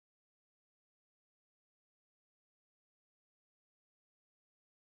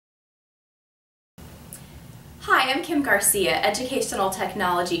Hi, I'm Kim Garcia, Educational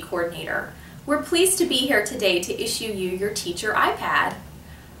Technology Coordinator. We're pleased to be here today to issue you your teacher iPad.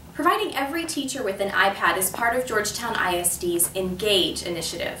 Providing every teacher with an iPad is part of Georgetown ISD's Engage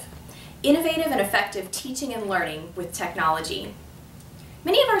initiative, innovative and effective teaching and learning with technology.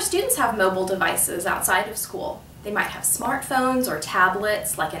 Many of our students have mobile devices outside of school. They might have smartphones or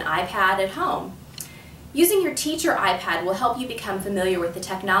tablets like an iPad at home. Using your teacher iPad will help you become familiar with the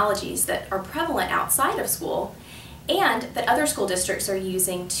technologies that are prevalent outside of school and that other school districts are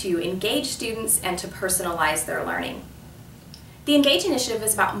using to engage students and to personalize their learning. The Engage initiative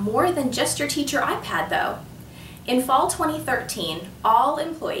is about more than just your teacher iPad though. In fall 2013, all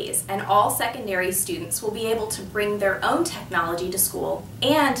employees and all secondary students will be able to bring their own technology to school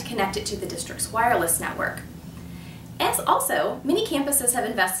and connect it to the district's wireless network. And also, many campuses have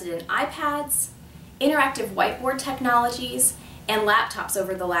invested in iPads, interactive whiteboard technologies, and laptops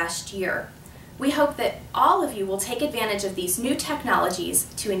over the last year. We hope that all of you will take advantage of these new technologies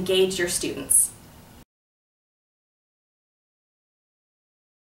to engage your students.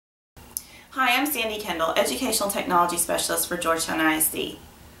 Hi, I'm Sandy Kendall, Educational Technology Specialist for Georgetown ISD. I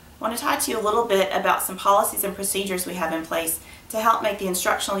want to talk to you a little bit about some policies and procedures we have in place to help make the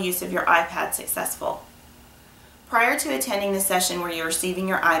instructional use of your iPad successful. Prior to attending the session where you're receiving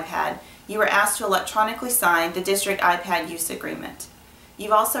your iPad, you were asked to electronically sign the District iPad Use Agreement.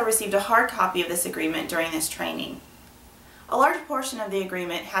 You've also received a hard copy of this agreement during this training. A large portion of the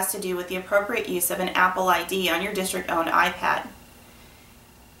agreement has to do with the appropriate use of an Apple ID on your district-owned iPad.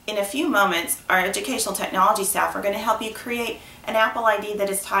 In a few moments, our educational technology staff are going to help you create an Apple ID that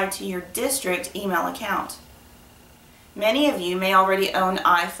is tied to your district email account. Many of you may already own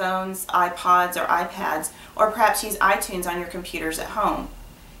iPhones, iPods, or iPads, or perhaps use iTunes on your computers at home.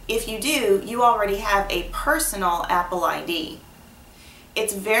 If you do, you already have a personal Apple ID.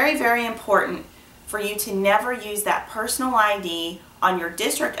 It's very, very important for you to never use that personal ID on your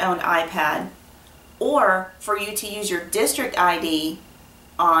district-owned iPad, or for you to use your district ID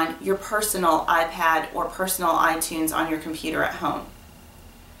on your personal iPad or personal iTunes on your computer at home.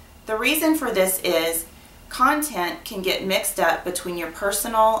 The reason for this is content can get mixed up between your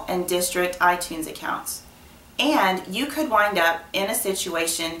personal and district iTunes accounts, and you could wind up in a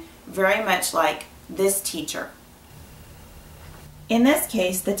situation very much like this teacher. In this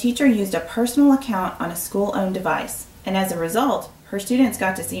case, the teacher used a personal account on a school-owned device, and as a result, her students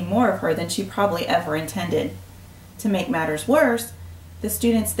got to see more of her than she probably ever intended. To make matters worse, the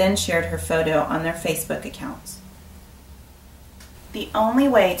students then shared her photo on their Facebook accounts. The only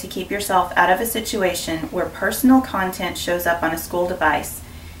way to keep yourself out of a situation where personal content shows up on a school device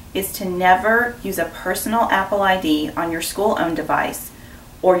is to never use a personal Apple ID on your school-owned device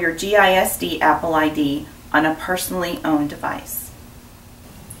or your GISD Apple ID on a personally owned device.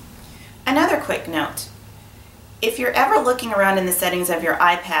 Another quick note. If you're ever looking around in the settings of your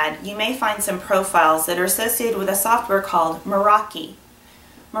iPad, you may find some profiles that are associated with a software called Meraki.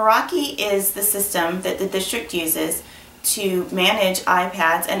 Meraki is the system that the district uses to manage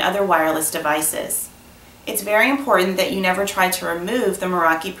iPads and other wireless devices. It's very important that you never try to remove the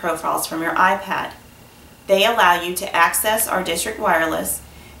Meraki profiles from your iPad. They allow you to access our district wireless,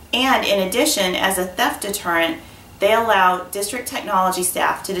 and in addition, as a theft deterrent, they allow district technology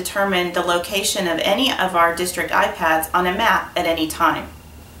staff to determine the location of any of our district iPads on a map at any time.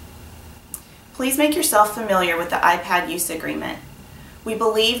 Please make yourself familiar with the iPad Use Agreement. We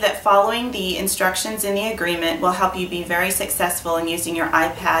believe that following the instructions in the agreement will help you be very successful in using your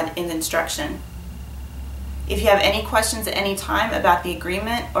iPad in instruction. If you have any questions at any time about the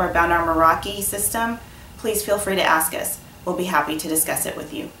agreement or about our Meraki system, please feel free to ask us. We'll be happy to discuss it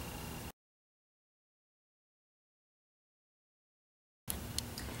with you.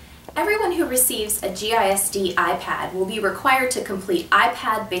 Everyone who receives a GISD iPad will be required to complete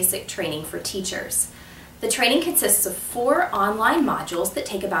iPad basic training for teachers. The training consists of 4 online modules that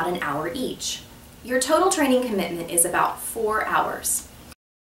take about an hour each. Your total training commitment is about 4 hours.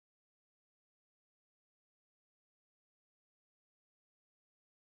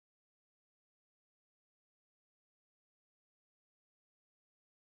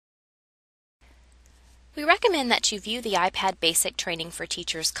 We recommend that you view the iPad Basic Training for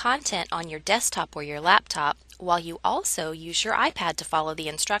Teachers content on your desktop or your laptop while you also use your iPad to follow the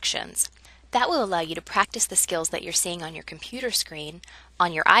instructions. That will allow you to practice the skills that you're seeing on your computer screen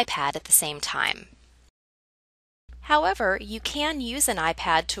on your iPad at the same time. However, you can use an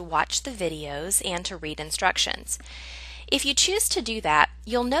iPad to watch the videos and to read instructions. If you choose to do that,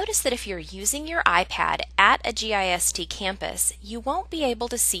 you'll notice that if you're using your iPad at a GISD campus, you won't be able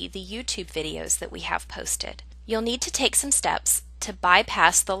to see the YouTube videos that we have posted. You'll need to take some steps to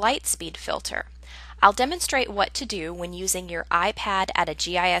bypass the light speed filter. I'll demonstrate what to do when using your iPad at a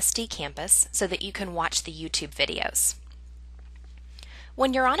GISD campus so that you can watch the YouTube videos.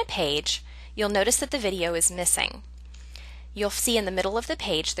 When you're on a page, you'll notice that the video is missing. You'll see in the middle of the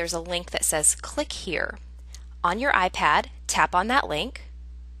page there's a link that says "Click here." On your iPad, tap on that link.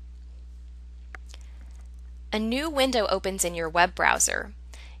 A new window opens in your web browser.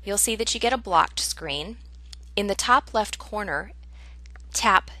 You'll see that you get a blocked screen. In the top left corner,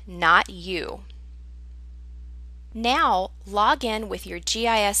 tap "Not You." Now log in with your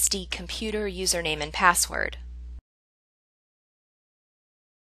GISD computer username and password.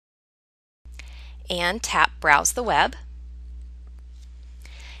 And tap Browse the Web.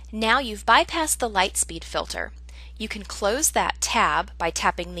 Now you've bypassed the light speed filter. You can close that tab by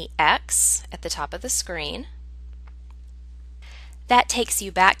tapping the X at the top of the screen. That takes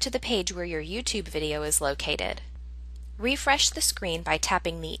you back to the page where your YouTube video is located. Refresh the screen by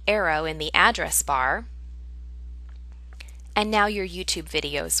tapping the arrow in the address bar, and now your YouTube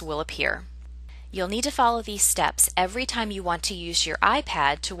videos will appear. You'll need to follow these steps every time you want to use your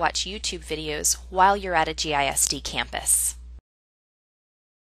iPad to watch YouTube videos while you're at a GISD campus.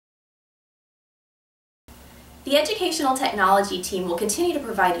 The Educational Technology team will continue to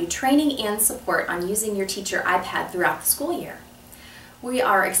provide you training and support on using your teacher iPad throughout the school year. We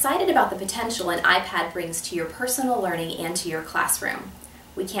are excited about the potential an iPad brings to your personal learning and to your classroom.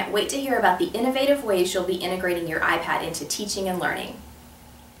 We can't wait to hear about the innovative ways you'll be integrating your iPad into teaching and learning.